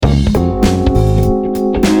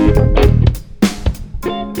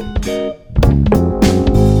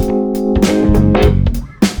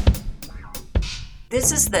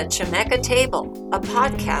the Chemeketa Table, a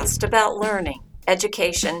podcast about learning,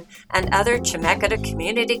 education, and other Chemeketa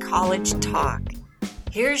Community College talk.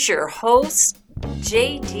 Here's your host,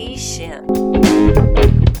 J.D. Shin.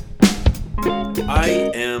 I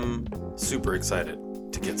am super excited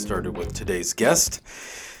to get started with today's guest.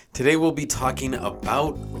 Today we'll be talking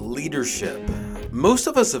about leadership. Most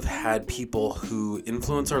of us have had people who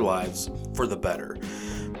influence our lives for the better.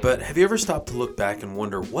 But have you ever stopped to look back and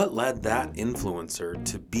wonder what led that influencer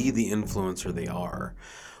to be the influencer they are?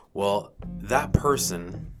 Well, that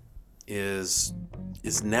person is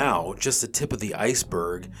now just the tip of the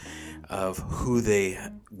iceberg of who they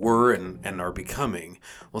were and are becoming.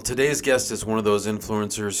 Well, today's guest is one of those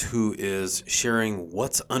influencers who is sharing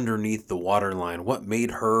what's underneath the waterline, what made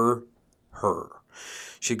her her.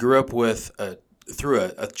 She grew up through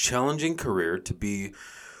a challenging career to be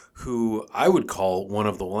who I would call one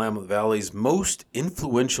of the Willamette Valley's most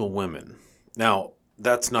influential women. Now,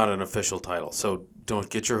 that's not an official title, so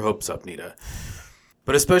don't get your hopes up, Nita.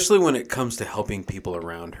 But especially when it comes to helping people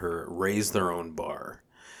around her raise their own bar.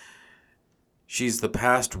 She's the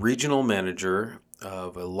past regional manager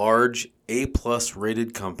of a large A-plus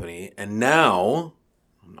rated company, and now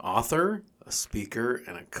an author, a speaker,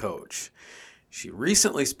 and a coach. She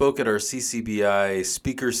recently spoke at our CCBI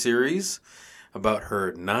speaker series about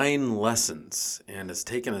her 9 lessons and has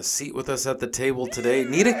taken a seat with us at the table today.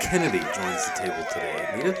 Nita Kennedy joins the table today.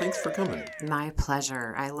 Nita, thanks for coming. My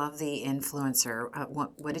pleasure. I love the influencer.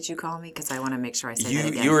 What did you call me? Because I want to make sure I say that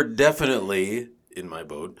again. You are definitely, in my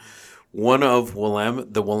boat, one of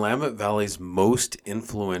the Willamette Valley's most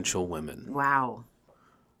influential women. Wow.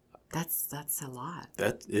 That's a lot.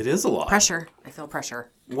 It is a lot. Pressure. I feel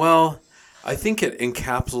pressure. Well, I think it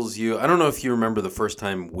encapsulates you. I don't know if you remember the first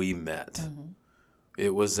time we met. Mm-hmm.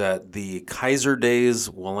 It was at the Kaiser Days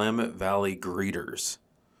Willamette Valley Greeters.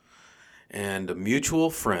 And a mutual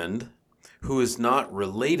friend who is not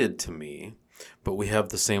related to me, but we have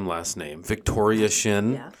the same last name, Victoria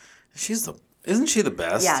Shin. Yeah. Isn't she the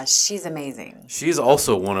best? Yeah, she's amazing. She's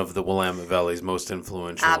also one of the Willamette Valley's most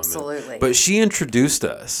influential Absolutely. women. But she introduced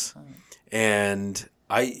us, and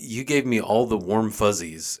you gave me all the warm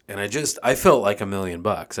fuzzies, and I felt like $1 million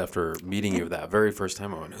after meeting you that very first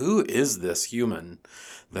time. I went, who is this human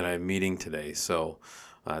that I'm meeting today? So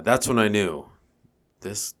that's when I knew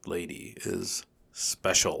this lady is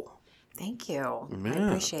special. Thank you. Yeah. I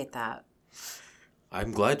appreciate that.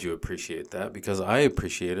 I'm glad you appreciate that because I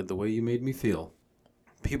appreciated the way you made me feel.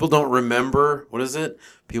 People don't remember, what is it?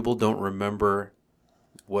 People don't remember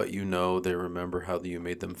what you know, they remember how you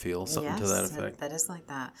made them feel, something to that effect. That is like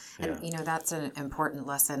that. Yeah. And, that's an important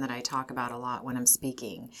lesson that I talk about a lot when I'm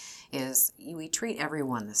speaking, is we treat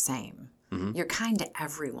everyone the same. Mm-hmm. You're kind to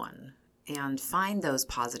everyone, and find those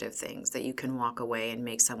positive things that you can walk away and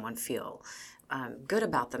make someone feel good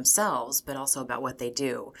about themselves, but also about what they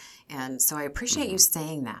do. And so I appreciate you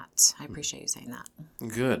saying that.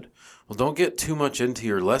 Good. Well, don't get too much into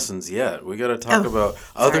your lessons yet. We got to talk about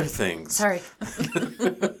other things. Sorry.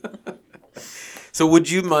 So would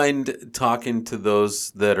you mind talking to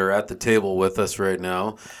those that are at the table with us right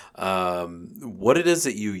now, what it is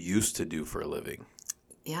that you used to do for a living?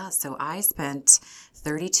 Yeah, so I spent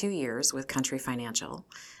 32 years with Country Financial.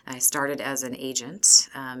 I started as an agent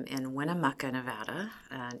in Winnemucca, Nevada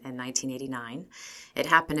in 1989. It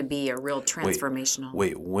happened to be a real transformational...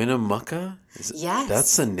 Wait, Winnemucca? Yes.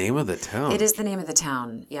 That's the name of the town. It is the name of the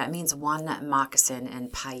town. Yeah, it means one moccasin in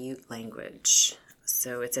Paiute language.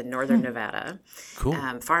 So it's in northern Nevada. Cool.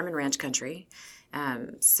 Farm and ranch country.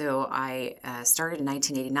 So I started in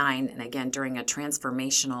 1989, and again, during a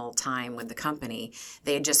transformational time with the company,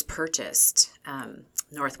 they had just purchased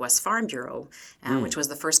Northwest Farm Bureau, which was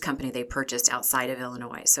the first company they purchased outside of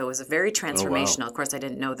Illinois. So it was a very transformational. Oh, wow. Of course, I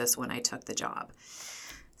didn't know this when I took the job.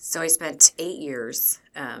 So I spent 8 years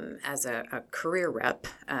as a career rep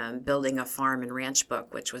building a farm and ranch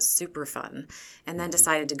book, which was super fun, and then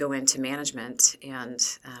decided to go into management, and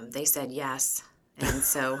they said yes. And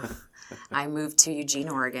so I moved to Eugene,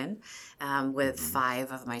 Oregon, with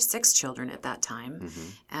 5 of my 6 children at that time,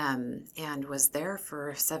 and was there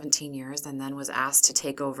for 17 years, and then was asked to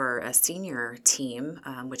take over a senior team,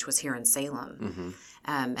 which was here in Salem.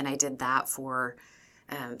 And I did that for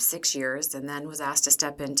 6 years, and then was asked to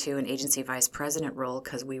step into an agency vice president role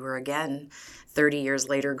because we were, again, 30 years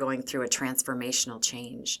later going through a transformational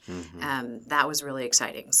change. That was really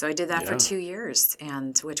exciting. So I did that for 2 years,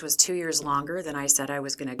 which was 2 years longer than I said I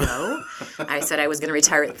was going to go. I said I was going to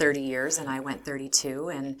retire at 30 years, and I went 32.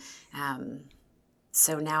 And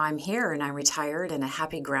So now I'm here and I'm retired and a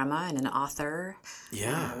happy grandma and an author.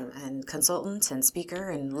 Yeah. And consultant and speaker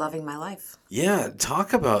and loving my life. Yeah,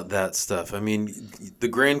 talk about that stuff. I mean, the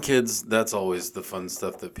grandkids, that's always the fun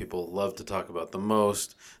stuff that people love to talk about the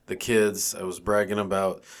most. The kids, I was bragging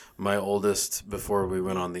about my oldest before we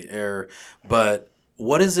went on the air. But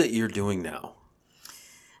what is it you're doing now?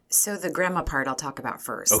 So the grandma part I'll talk about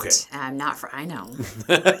first. Okay. I know.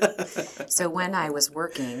 So when I was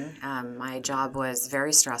working, my job was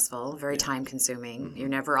very stressful, very time consuming. Mm-hmm. You're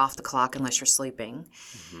never off the clock unless you're sleeping.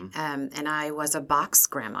 Mm-hmm. And I was a box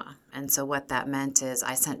grandma. And so what that meant is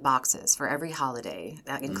I sent boxes for every holiday.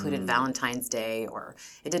 That included Valentine's Day, or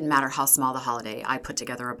it didn't matter how small the holiday. I put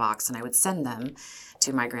together a box and I would send them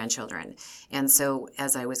to my grandchildren. And so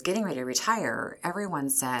as I was getting ready to retire, everyone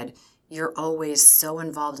said, "You're always so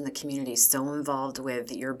involved in the community, so involved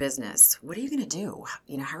with your business. What are you going to do?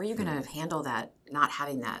 How are you going to handle that, not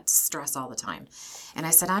having that stress all the time?" And I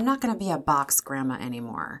said, "I'm not going to be a box grandma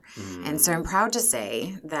anymore." And so I'm proud to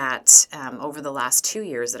say that over the last 2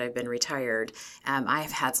 years that I've been retired, I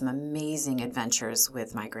have had some amazing adventures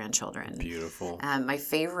with my grandchildren. Beautiful. My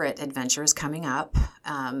favorite adventure is coming up,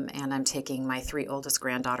 and I'm taking my 3 oldest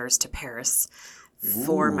granddaughters to Paris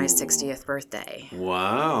for my 60th birthday.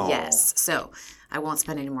 Wow. Yes. So I won't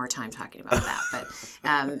spend any more time talking about that.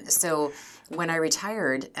 But so when I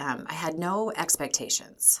retired, I had no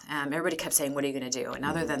expectations. Everybody kept saying, "What are you going to do?" And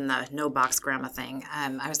other than the no box grandma thing,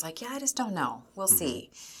 I was like, "Yeah, I just don't know. We'll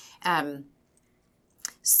see."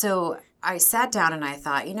 So I sat down and I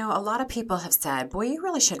thought, a lot of people have said, "Boy, you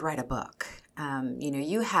really should write a book.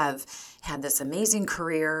 You have had this amazing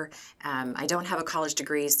career. I don't have a college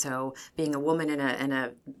degree, so being a woman in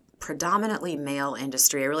a predominantly male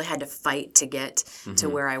industry, I really had to fight to get to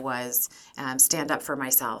where I was, stand up for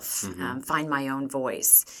myself, find my own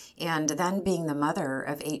voice, and then being the mother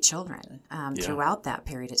of 8 children throughout that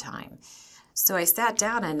period of time." So I sat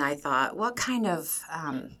down and I thought, what kind of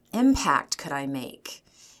impact could I make?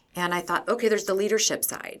 And I thought, okay, there's the leadership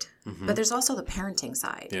side, but there's also the parenting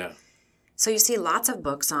side. Yeah. So you see lots of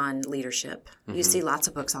books on leadership. You see lots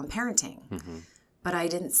of books on parenting. But I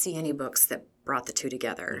didn't see any books that brought the two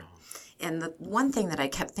together. And the one thing that I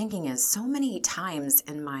kept thinking is so many times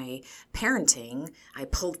in my parenting, I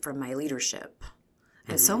pulled from my leadership.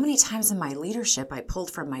 And so many times in my leadership, I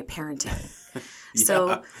pulled from my parenting.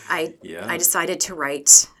 So I decided to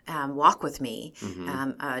write Walk With Me,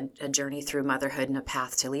 a journey through motherhood and a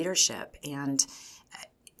path to leadership. And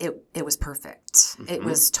it was perfect. It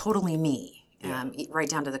was totally me, right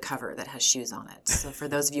down to the cover that has shoes on it. So for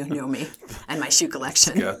those of you who know me and my shoe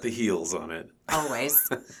collection. It's got the heels on it. Always.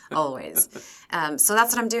 So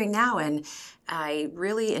that's what I'm doing now. And I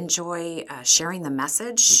really enjoy sharing the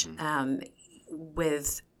message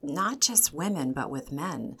with not just women, but with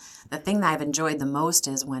men. The thing that I've enjoyed the most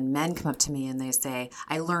is when men come up to me and they say,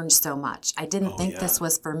 "I learned so much. I didn't think this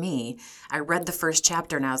was for me. I read the first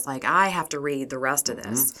chapter and I was like, I have to read the rest of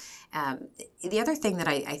this." The other thing that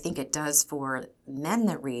I think it does for men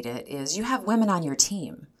that read it is you have women on your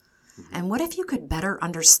team. And what if you could better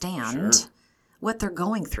understand what they're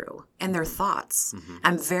going through and their thoughts?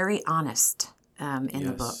 I'm very honest. In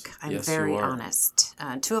the book. I'm very honest,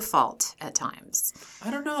 to a fault at times. I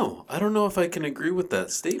don't know if I can agree with that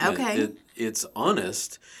statement. Okay. It's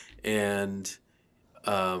honest and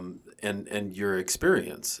your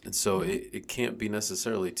experience. And so it can't be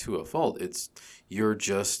necessarily to a fault. You're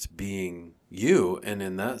just being you. And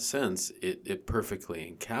in that sense, it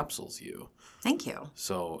perfectly encapsulates you. Thank you.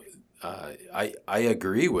 So I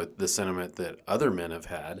agree with the sentiment that other men have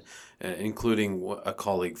had, including a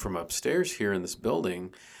colleague from upstairs here in this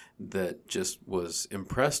building that just was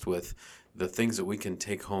impressed with the things that we can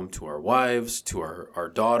take home to our wives, to our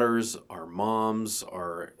daughters, our moms,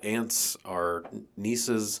 our aunts, our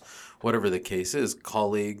nieces, whatever the case is,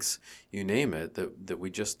 colleagues, you name it, that we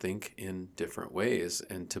just think in different ways.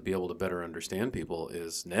 And to be able to better understand people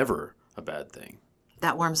is never a bad thing.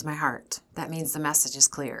 That warms my heart. That means the message is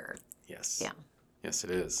clear. Yes. Yeah. Yes,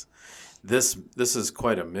 it is. This is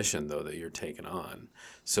quite a mission, though, that you're taking on.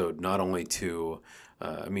 So not only to,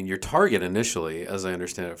 your target initially, as I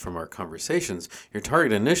understand it from our conversations, your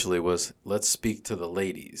target initially was, let's speak to the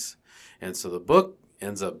ladies. And so the book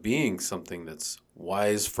ends up being something that's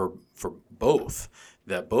wise for both,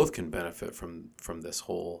 that both can benefit from this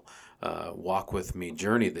whole walk with me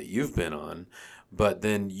journey that you've been on. But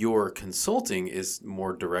then your consulting is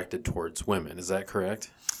more directed towards women. Is that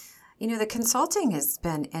correct? The consulting has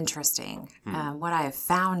been interesting. What I have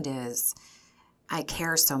found is I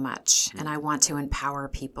care so much and I want to empower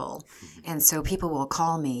people. And so people will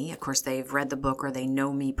call me. Of course, they've read the book or they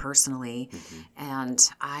know me personally. And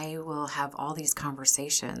I will have all these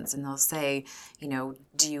conversations and they'll say,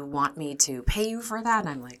 do you want me to pay you for that? And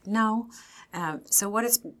I'm like, no. So what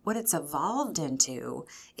it's evolved into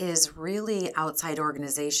is really outside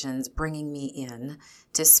organizations bringing me in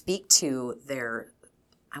to speak to their,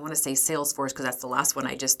 I want to say Salesforce because that's the last one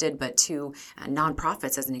I just did, but to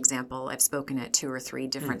nonprofits as an example. I've spoken at 2 or 3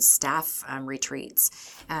 different staff retreats.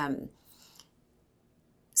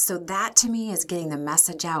 So that to me is getting the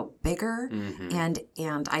message out bigger.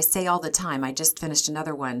 And I say all the time, I just finished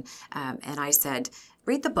another one and I said,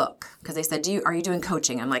 read the book, because they said, are you doing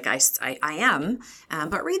coaching? I'm like, I am,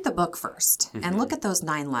 but read the book first and look at those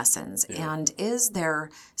 9 lessons. Yeah. And is there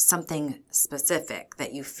something specific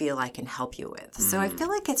that you feel I can help you with? So I feel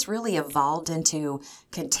like it's really evolved into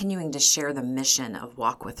continuing to share the mission of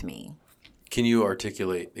Walk With Me. Can you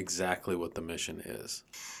articulate exactly what the mission is?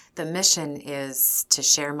 The mission is to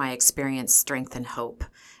share my experience, strength, and hope,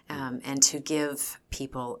 and to give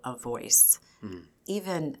people a voice.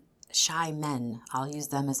 Even shy men, I'll use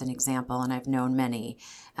them as an example, and I've known many,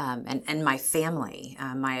 and my family.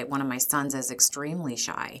 One of my sons is extremely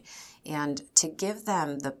shy, and to give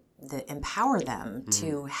them empower them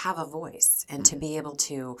to have a voice and to be able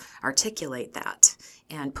to articulate that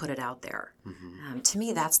and put it out there. To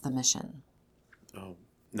me, that's the mission. Oh,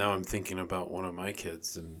 now I'm thinking about one of my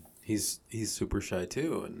kids, and he's super shy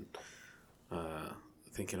too, and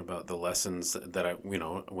thinking about the lessons that I,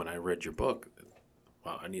 when I read your book.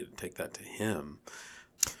 Wow, I need to take that to him.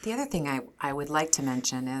 The other thing I would like to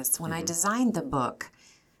mention is when I designed the book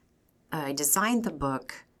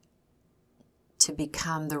to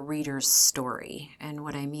become the reader's story. And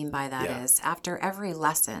what I mean by that is after every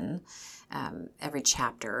lesson, every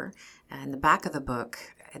chapter, in the back of the book,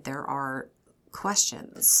 there are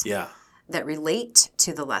questions that relate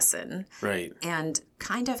to the lesson. Right. And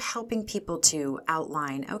kind of helping people to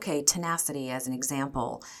outline, okay, tenacity as an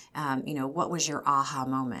example. What was your aha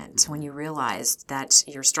moment when you realized that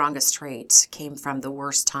your strongest trait came from the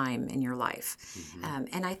worst time in your life?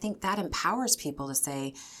 And I think that empowers people to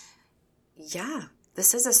say, yeah,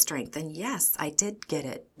 this is a strength. And yes, I did get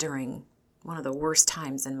it during one of the worst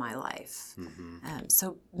times in my life.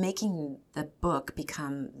 So making the book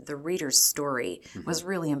become the reader's story was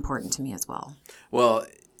really important to me as well. Well,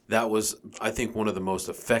 that was, I think, one of the most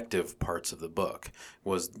effective parts of the book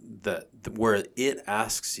was that where it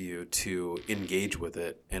asks you to engage with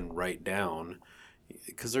it and write down,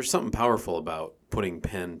 because there's something powerful about putting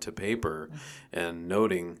pen to paper and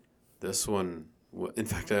noting this one. In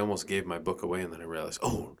fact, I almost gave my book away and then I realized,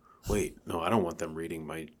 oh, wait, no, I don't want them reading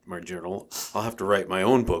my journal. I'll have to write my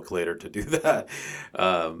own book later to do that.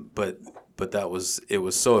 But it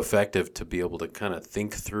was so effective to be able to kind of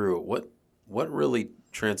think through what really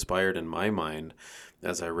transpired in my mind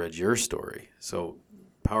as I read your story. So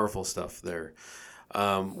powerful stuff there.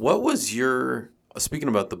 What was speaking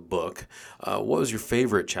about the book, what was your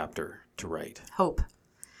favorite chapter to write? Hope.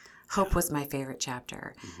 Hope was my favorite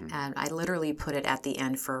chapter, and I literally put it at the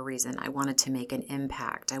end for a reason. I wanted to make an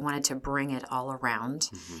impact. I wanted to bring it all around,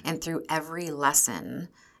 and through every lesson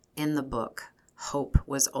in the book, hope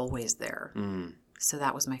was always there. So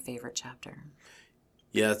that was my favorite chapter.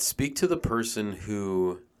 Yeah, speak to the person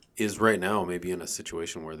who is right now maybe in a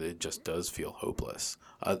situation where they just does feel hopeless.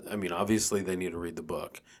 I mean, obviously they need to read the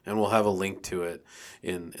book, and we'll have a link to it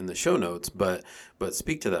in the show notes, but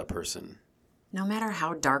speak to that person. No matter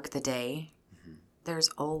how dark the day, there's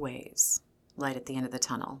always light at the end of the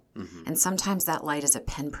tunnel. And sometimes that light is a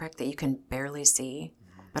pinprick that you can barely see,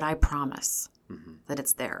 but I promise that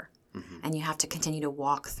it's there. And you have to continue to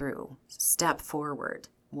walk through, step forward,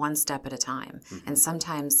 one step at a time. And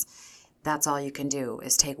sometimes that's all you can do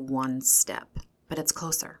is take one step, but it's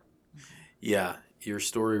closer. Yeah, your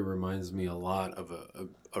story reminds me a lot of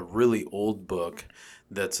a really old book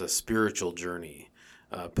that's a spiritual journey.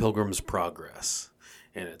 Pilgrim's Progress,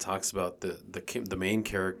 and it talks about the main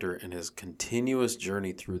character and his continuous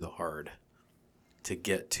journey through the hard to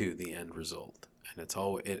get to the end result. And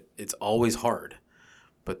it's always hard,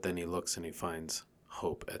 but then he looks and he finds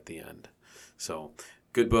hope at the end. So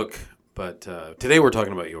good book, but today we're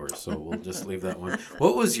talking about yours, so we'll just leave that one.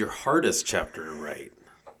 What was your hardest chapter to write?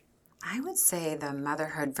 I would say the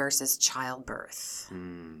motherhood versus childbirth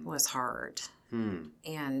was hard.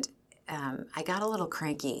 And I got a little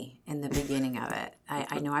cranky in the beginning of it.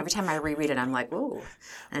 I know every time I reread it, I'm like, "Ooh,"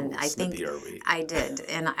 and I think I did.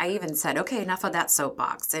 And I even said, "Okay, enough of that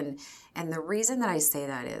soapbox." And the reason that I say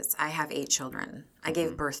that is I have 8 children. I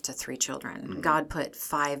gave birth to 3 children. God put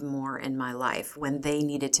 5 more in my life when they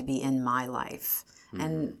needed to be in my life,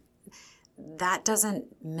 and that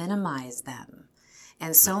doesn't minimize them.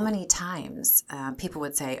 And so many times, people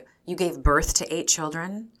would say, "You gave birth to 8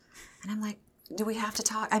 children," and I'm like, do we have to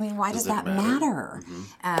talk? I mean, why does that matter?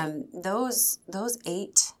 Those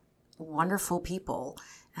 8 wonderful people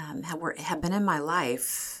have been in my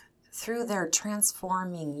life through their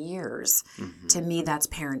transforming years. To me, that's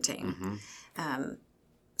parenting.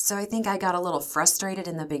 So I think I got a little frustrated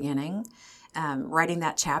in the beginning writing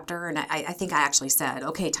that chapter. And I think I actually said,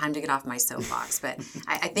 okay, time to get off my soapbox. But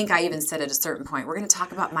I think I even said at a certain point, we're going to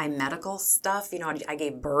talk about my medical stuff. You know, I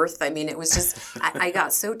gave birth. I mean, it was just, I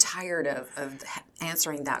got so tired of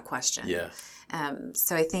answering that question. Yeah.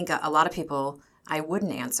 So I think a lot of people I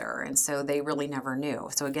wouldn't answer. And so they really never knew.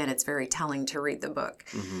 So again, it's very telling to read the book.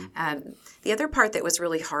 The other part that was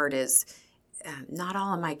really hard is not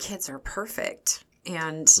all of my kids are perfect.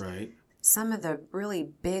 And some of the really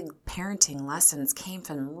big parenting lessons came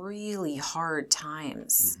from really hard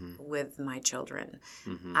times with my children.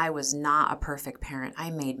 I was not a perfect parent.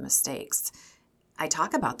 I made mistakes. I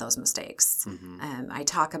talk about those mistakes. I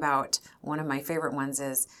talk about, one of my favorite ones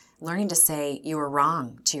is learning to say you were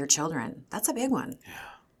wrong to your children. That's a big one.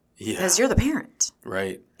 Yeah. Because you're the parent.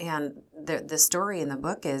 Right. And the story in the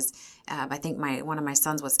book is, I think one of my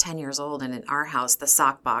sons was 10 years old, and in our house, the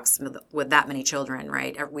sock box with that many children,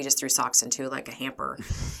 right? We just threw socks into like a hamper.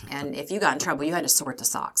 And if you got in trouble, you had to sort the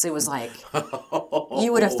socks. It was like,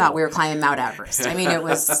 you would have thought we were climbing Mount Everest. I mean, it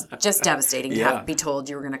was just devastating to have to be told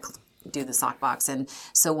you were going to do the sock box. And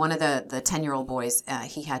so one of the 10-year-old boys,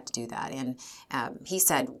 he had to do that. And he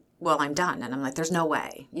said, well, I'm done. And I'm like, there's no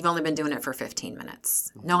way. You've only been doing it for 15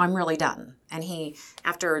 minutes. No, I'm really done. And he,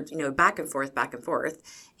 after, back and forth,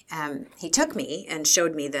 he took me and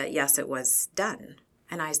showed me that, yes, it was done.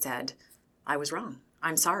 And I said, I was wrong.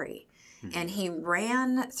 I'm sorry. And he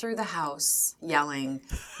ran through the house yelling,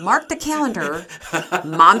 mark the calendar.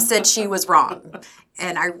 Mom said she was wrong.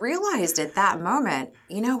 And I realized at that moment,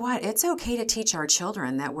 you know what? It's okay to teach our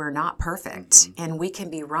children that we're not perfect and we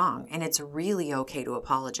can be wrong. And it's really okay to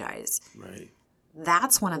apologize. Right.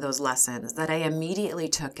 That's one of those lessons that I immediately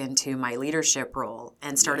took into my leadership role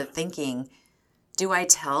and started thinking, do I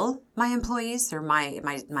tell my employees or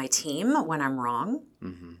my team when I'm wrong?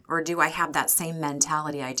 Or do I have that same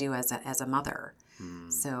mentality I do as a mother?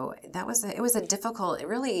 So it was a difficult, it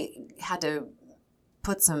really had to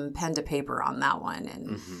put some pen to paper on that one,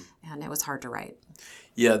 and it was hard to write.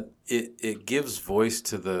 Yeah, it gives voice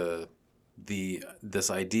to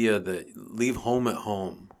this idea that leave home at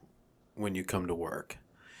home when you come to work,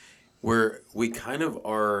 where we kind of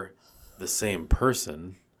are the same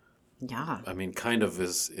person. Yeah. I mean, kind of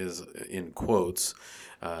is in quotes.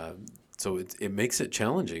 So it makes it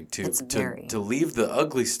challenging to leave the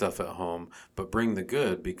ugly stuff at home, but bring the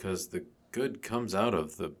good, because the good comes out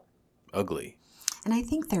of the ugly. And I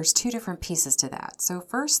think there's 2 different pieces to that. So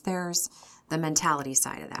first, there's the mentality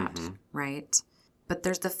side of that, right? But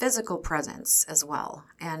there's the physical presence as well.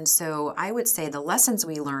 And so I would say the lessons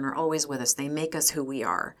we learn are always with us. They make us who we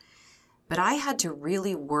are. But I had to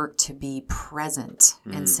really work to be present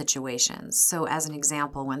in situations. So as an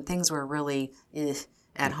example, when things were really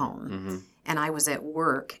at home and I was at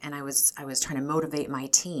work and I was trying to motivate my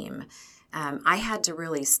team, I had to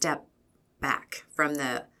really step back from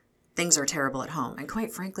the things are terrible at home. And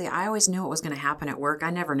quite frankly, I always knew what was going to happen at work. I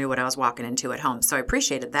never knew what I was walking into at home. So I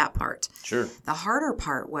appreciated that part. Sure. The harder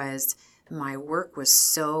part was my work was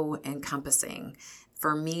so encompassing.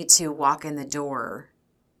 For me to walk in the door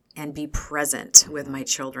and be present with my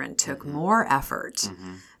children took more effort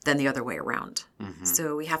than the other way around.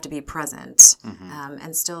 So we have to be present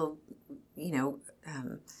and still,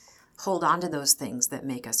 hold on to those things that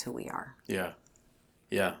make us who we are.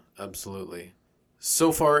 Yeah, absolutely.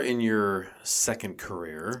 So far in your second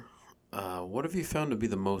career, what have you found to be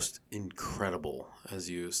the most incredible as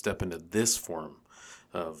you step into this form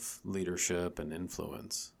of leadership and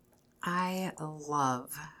influence? I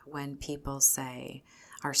love when people say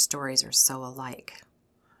our stories are so alike.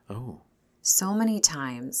 Oh. So many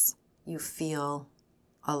times you feel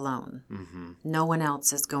alone. No one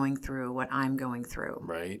else is going through what I'm going through.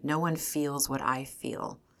 Right. No one feels what I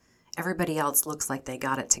feel. Everybody else looks like they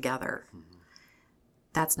got it together.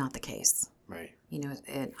 That's not the case. Right.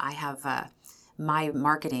 I have my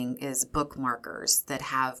marketing is bookmarkers that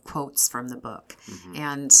have quotes from the book.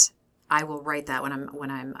 And I will write that when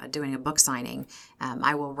I'm doing a book signing.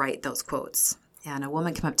 I will write those quotes. And a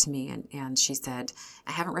woman came up to me and she said,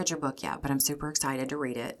 I haven't read your book yet, but I'm super excited to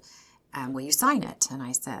read it. Will you sign it? And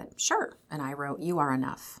I said, sure. And I wrote, "You are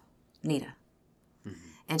enough, Nita."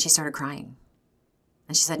 And she started crying.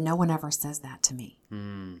 And she said, "No one ever says that to me."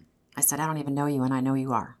 I said, "I don't even know you, and I know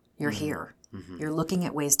you are. You're here. You're looking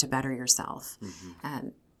at ways to better yourself."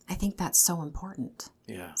 And I think that's so important.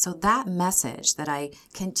 Yeah. So that message that I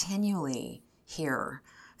continually hear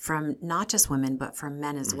from not just women, but from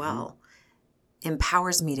men as well,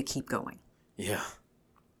 empowers me to keep going. Yeah.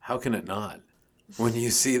 How can it not? When you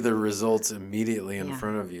see the results immediately in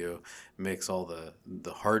front of you, it makes all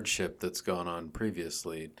the hardship that's gone on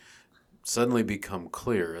previously suddenly become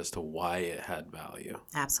clear as to why it had value.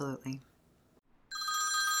 Absolutely.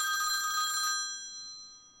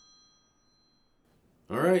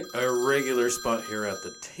 All right, our regular spot here at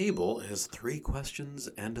the table is 3 questions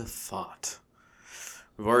and a thought.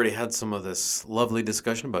 We've already had some of this lovely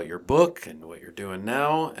discussion about your book and what you're doing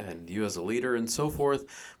now and you as a leader and so forth,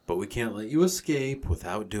 but we can't let you escape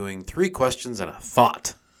without doing 3 questions and a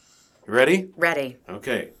thought. You ready? Ready.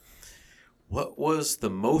 Okay. What was the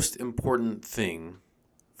most important thing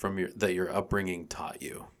that your upbringing taught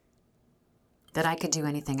you? That I could do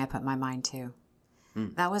anything I put my mind to.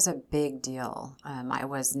 That was a big deal. I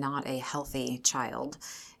was not a healthy child.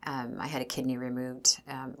 I had a kidney removed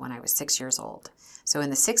when I was 6 years old. So in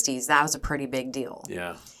the 60s, that was a pretty big deal.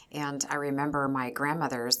 Yeah. And I remember my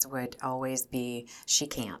grandmothers would always be, she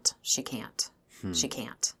can't. She can't.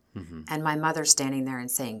 And my mother standing there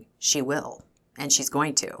and saying, she will. And she's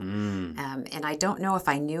going to. And I don't know if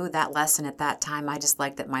I knew that lesson at that time. I just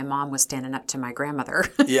liked that my mom was standing up to my grandmother.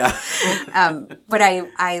 Yeah. But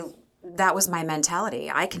I that was my mentality.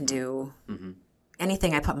 I can do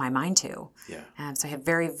anything I put my mind to. Yeah. So I have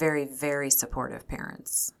very, very, very supportive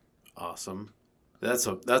parents. Awesome. That's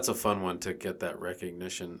a fun one to get that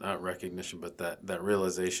recognition, not recognition, but that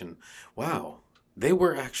realization. Wow, they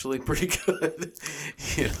were actually pretty good.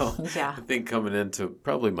 Yeah. I think coming into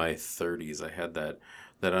probably my 30s, I had that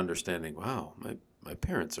understanding. Wow, my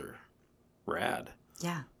parents are rad.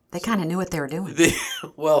 Yeah, they kind of knew what they were doing.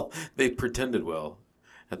 They pretended well,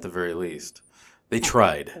 at the very least. They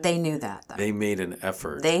tried. They knew that, though. They made an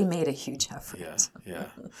effort. They made a huge effort. Yeah.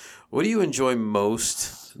 What do you enjoy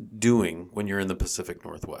most doing when you're in the Pacific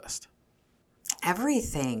Northwest?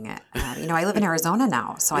 Everything. I live in Arizona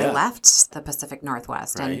now, so I left the Pacific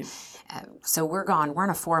Northwest. Right. And so we're gone. We're on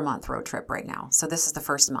a 4-month road trip right now. So this is the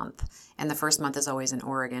first month. And the first month is always in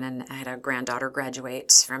Oregon. And I had a granddaughter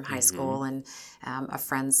graduate from high school and a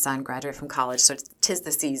friend's son graduate from college. So 'tis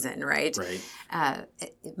the season, right? Right.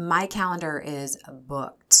 My calendar is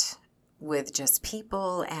booked with just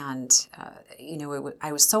people. And,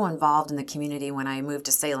 I was so involved in the community when I moved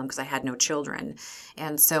to Salem because I had no children.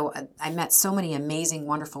 And so I met so many amazing,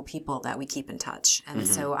 wonderful people that we keep in touch. And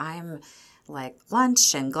so I'm like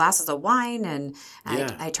lunch and glasses of wine, and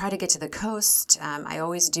I try to get to the coast. I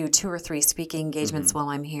always do 2 or 3 speaking engagements while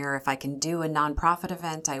I'm here. If I can do a nonprofit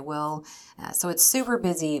event, I will. So it's super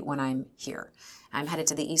busy when I'm here. I'm headed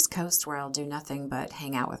to the East Coast where I'll do nothing but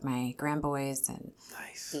hang out with my grandboys and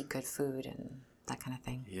eat good food and that kind of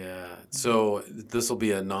thing. Yeah. So this will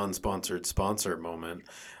be a non-sponsored sponsor moment,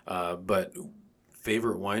 but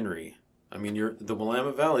favorite winery? I mean, the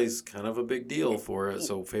Willamette Valley's kind of a big deal for it,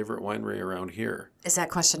 so favorite winery around here. Is that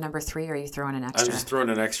question number 3, or are you throwing an extra? I'm just throwing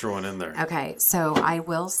an extra one in there. Okay, so I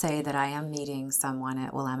will say that I am meeting someone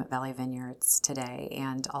at Willamette Valley Vineyards today,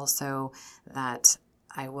 and also that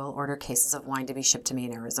I will order cases of wine to be shipped to me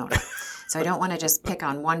in Arizona. So I don't want to just pick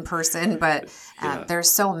on one person, but there's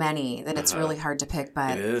so many that it's really hard to pick.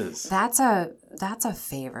 But it is. That's a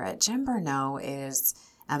favorite. Jim Bernot is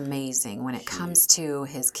amazing when it comes to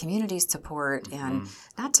his community support, and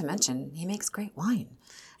not to mention he makes great wine.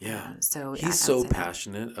 Yeah. So he's so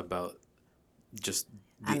passionate about just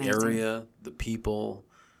the area, the people,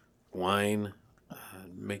 wine,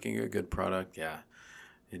 making a good product. Yeah,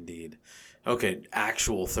 indeed. Okay,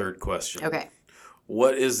 actual third question. Okay.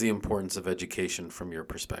 What is the importance of education from your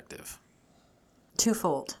perspective?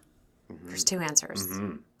 Twofold. There's 2 answers.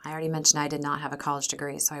 I already mentioned I did not have a college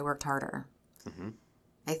degree, so I worked harder.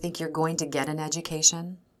 I think you're going to get an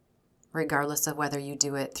education, regardless of whether you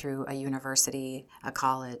do it through a university, a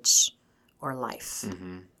college, or life.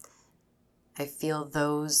 I feel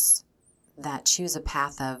those that choose a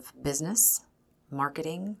path of business,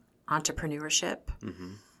 marketing, entrepreneurship,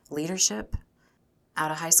 leadership,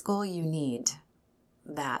 out of high school, you need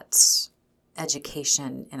that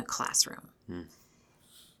education in a classroom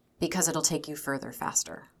because it'll take you further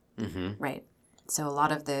faster, right? So a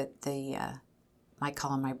lot of the I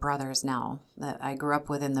call them my brothers now, that I grew up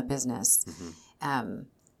with in the business, Mm-hmm.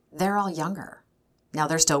 They're all younger. Now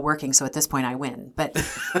they're still working, so at this point I win. But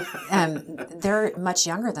they're much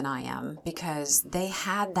younger than I am because they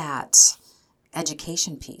had that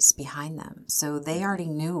education piece behind them. So they already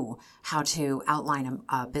knew how to outline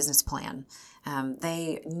a business plan.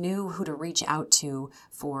 They knew who to reach out to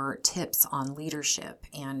for tips on leadership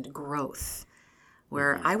and growth.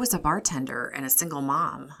 Where I was a bartender and a single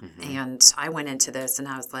mom, and I went into this and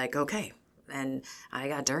I was like, okay, and I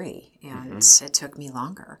got dirty, and it took me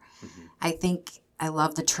longer. I think I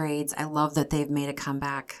love the trades. I love that they've made a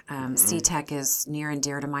comeback. C-Tech is near and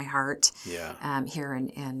dear to my heart. Yeah. Here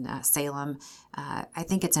in Salem. I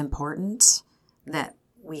think it's important that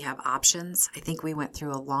we have options. I think we went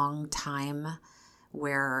through a long time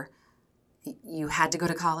where you had to go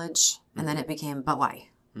to college, and then it became, but why?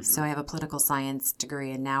 So I have a political science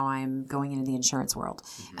degree, and now I'm going into the insurance world.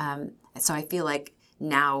 So I feel like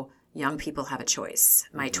now young people have a choice.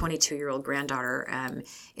 My 22-year-old granddaughter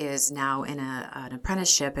is now in an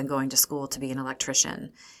apprenticeship and going to school to be an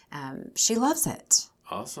electrician. She loves it.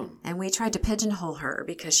 Awesome. And we tried to pigeonhole her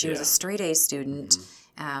because she was a straight A student,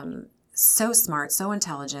 so smart, so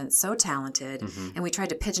intelligent, so talented. And we tried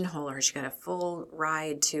to pigeonhole her. She got a full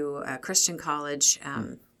ride to a Christian college.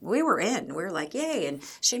 We were in. We were like, yay. And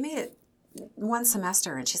she made it one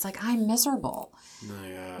semester, and she's like, I'm miserable.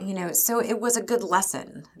 Yeah. So it was a good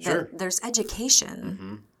lesson that Sure. there's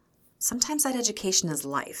education. Sometimes that education is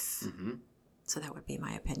life. So that would be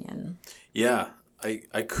my opinion. Yeah.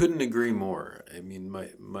 I couldn't agree more. I mean,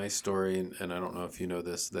 my story, and I don't know if you know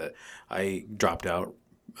this, that I dropped out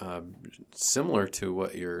similar to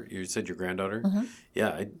what you said your granddaughter.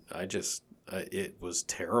 Yeah, it was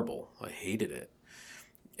terrible. I hated it.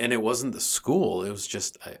 And it wasn't the school. It was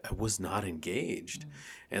just I was not engaged.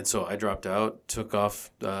 And so I dropped out, took off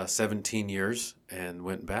 17 years, and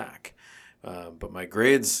went back. But my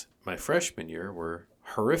grades my freshman year were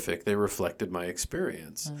horrific. They reflected my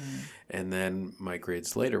experience. And then my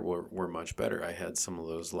grades later were much better. I had some of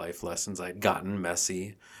those life lessons. I'd gotten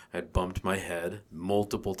messy. I'd bumped my head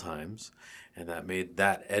multiple times. And that made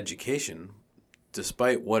that education,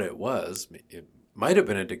 despite what it was, it might have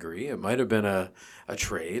been a degree, it might have been a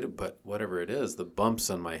trade, but whatever it is, the bumps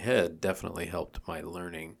on my head definitely helped my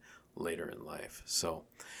learning later in life. So,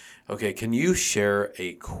 okay, can you share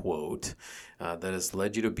a quote that has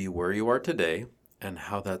led you to be where you are today and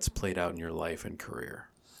how that's played out in your life and career?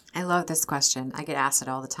 I love this question. I get asked it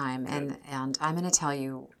all the time. And I'm going to tell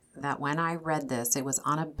you that when I read this, it was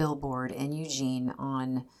on a billboard in Eugene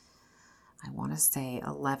on, I want to say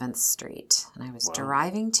 11th Street. And I was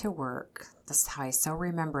driving to work. This is how I so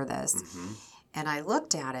remember this. And I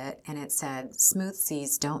looked at it and it said, smooth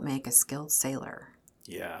seas don't make a skilled sailor.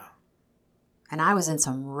 Yeah. And I was in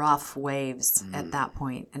some rough waves at that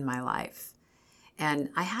point in my life. And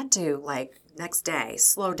I had to, next day,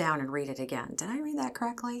 slow down and read it again. Did I read that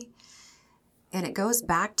correctly? And it goes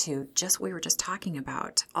back to we were just talking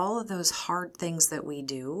about all of those hard things that we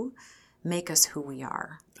do make us who we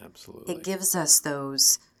are. Absolutely. It gives us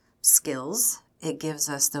those skills. It gives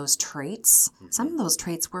us those traits. Some of those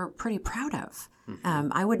traits we're pretty proud of.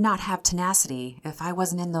 I would not have tenacity if I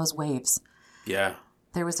wasn't in those waves. Yeah.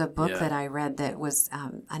 There was a book that I read that was,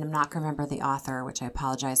 and I'm not going to remember the author, which I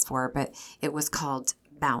apologize for, but it was called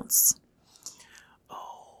Bounce.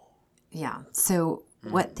 Oh. Yeah. So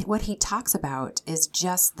what he talks about is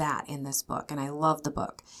just that in this book, and I love the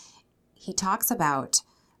book. He talks about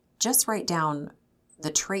just write down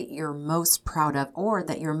the trait you're most proud of or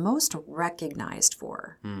that you're most recognized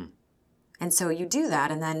for. And so you do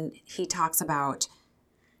that, and then he talks about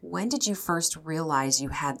when did you first realize you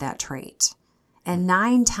had that trait? And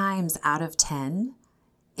 9 times out of 10,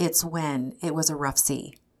 it's when it was a rough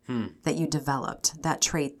sea that you developed that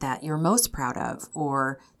trait that you're most proud of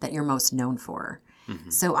or that you're most known for.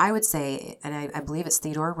 So I would say, and I believe it's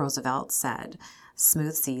Theodore Roosevelt said,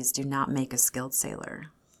 smooth seas do not make a skilled sailor.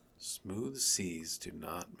 Smooth seas do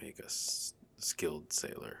not make a skilled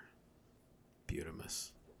sailor.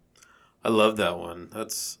 Beautimous. I love that one.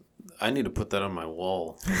 I need to put that on my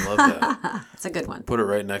wall. I love that. It's a good one. Put it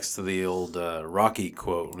right next to the old Rocky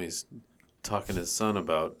quote when he's talking to his son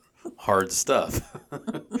about hard stuff.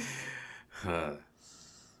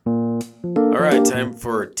 All right, time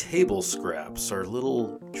for table scraps, our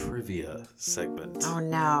little trivia segment. Oh,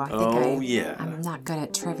 no. I think I'm not good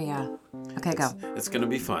at trivia. Okay, go. It's going to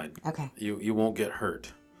be fine. Okay. You won't get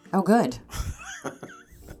hurt. Oh, good.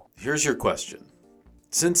 Here's your question.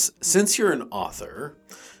 Since you're an author,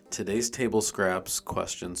 today's table scraps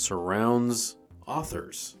question surrounds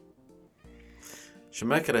authors.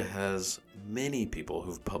 Chemeketa has many people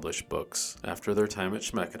who've published books after their time at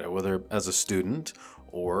Chemeketa, whether as a student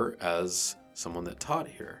or as someone that taught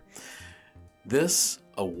here. This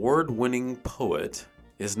award-winning poet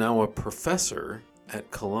is now a professor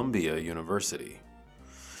at Columbia University.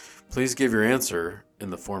 Please give your answer in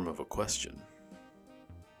the form of a question.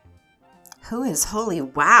 Who is Holy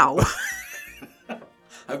Wow?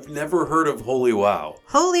 I've never heard of Holy Wow.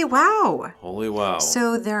 Holy Wow. Holy Wow.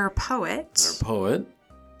 So they're a poet. They're a poet.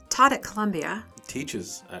 Taught at Columbia.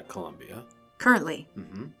 Teaches at Columbia. Currently.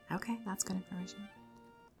 Mm-hmm. Okay, that's good information.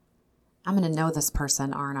 I'm going to know this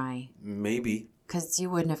person, aren't I? Maybe. Because you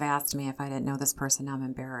wouldn't have asked me if I didn't know this person. Now I'm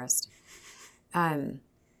embarrassed. Yeah,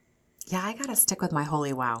 I got to stick with my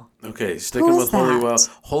Holy Wow. Okay, sticking with Holy Wow. that?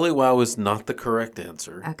 Holy Wow is not the correct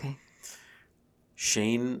answer. Okay.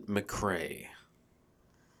 Shane McCrae.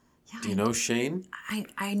 Yeah, Do you know Shane?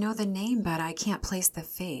 I know the name, but I can't place the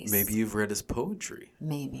face. Maybe you've read his poetry.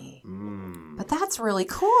 Maybe. But that's really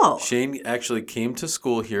cool. Shane actually came to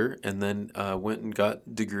school here and then went and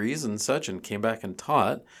got degrees and such and came back and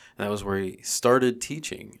taught. And that was where he started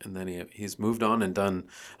teaching. And then he's moved on and done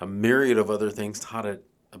a myriad of other things, taught at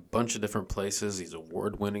a bunch of different places. He's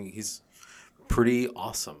award-winning. He's pretty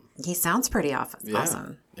awesome. He sounds pretty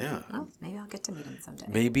awesome. Yeah. Well, maybe I'll get to meet him someday.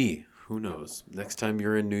 Maybe. Who knows? Next time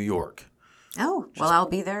you're in New York. Oh, well, I'll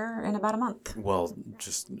be there in about a month. Well,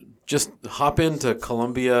 just hop into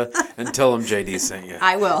Columbia and tell them JD sent you.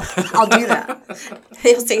 I will. I'll do that.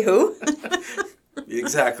 They'll say who?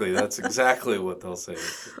 Exactly. That's exactly what they'll say.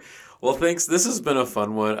 Well, thanks. This has been a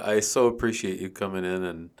fun one. I so appreciate you coming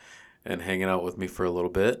in and hanging out with me for a little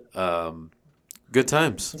bit. Good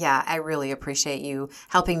times. Yeah, I really appreciate you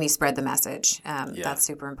helping me spread the message. That's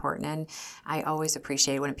super important. And I always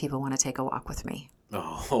appreciate when people want to take a walk with me.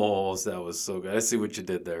 Oh, that was so good. I see what you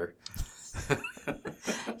did there.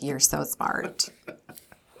 You're so smart.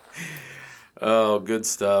 Oh, good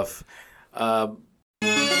stuff. But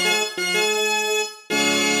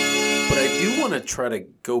I do want to try to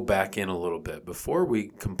go back in a little bit before we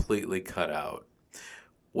completely cut out.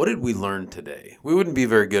 What did we learn today? We wouldn't be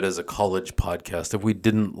very good as a college podcast if we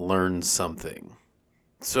didn't learn something.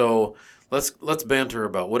 So let's banter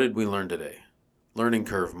about what did we learn today? Learning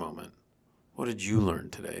curve moment. What did you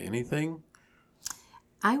learn today? Anything?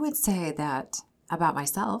 I would say that about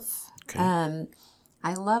myself. Okay.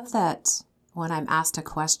 I love that when I'm asked a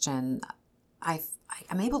question, I'm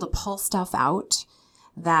able to pull stuff out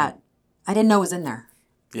that I didn't know was in there.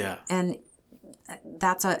 Yeah. And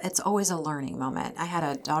it's always a learning moment. I have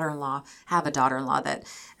a daughter-in-law that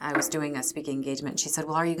I was doing a speaking engagement. And she said,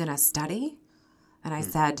 well, are you going to study? And I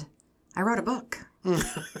said, I wrote a book.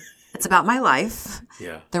 It's about my life.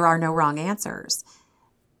 Yeah. There are no wrong answers.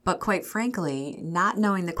 But quite frankly, not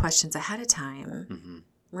knowing the questions ahead of time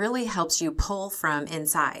really helps you pull from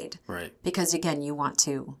inside. Right. Because again, you want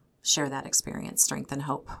to share that experience, strength, and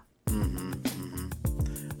hope. I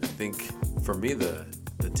think for me, the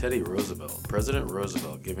President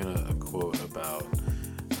Roosevelt giving a quote about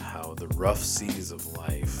how the rough seas of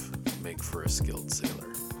life make for a skilled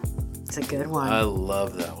sailor. It's a good one. I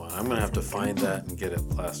love that one. I'm going to have to find that and get it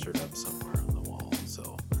plastered up somewhere on the wall.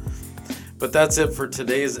 But that's it for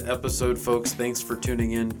today's episode, folks. Thanks for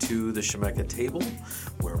tuning in to the Chemeketa Table,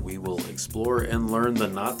 where we will explore and learn the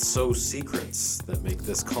not-so-secrets that make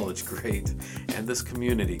this college great and this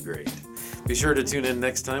community great. Be sure to tune in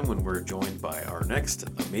next time when we're joined by our next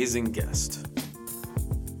amazing guest.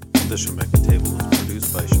 The Chemeketa Table is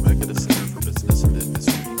produced by Chemeketa Center for Business and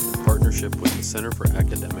Industry in partnership with the Center for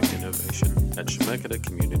Academic Innovation at Chemeketa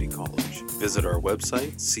Community College. Visit our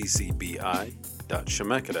website,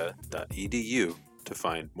 ccbi.chemeketa.edu, to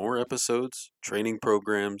find more episodes, training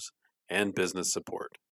programs, and business support.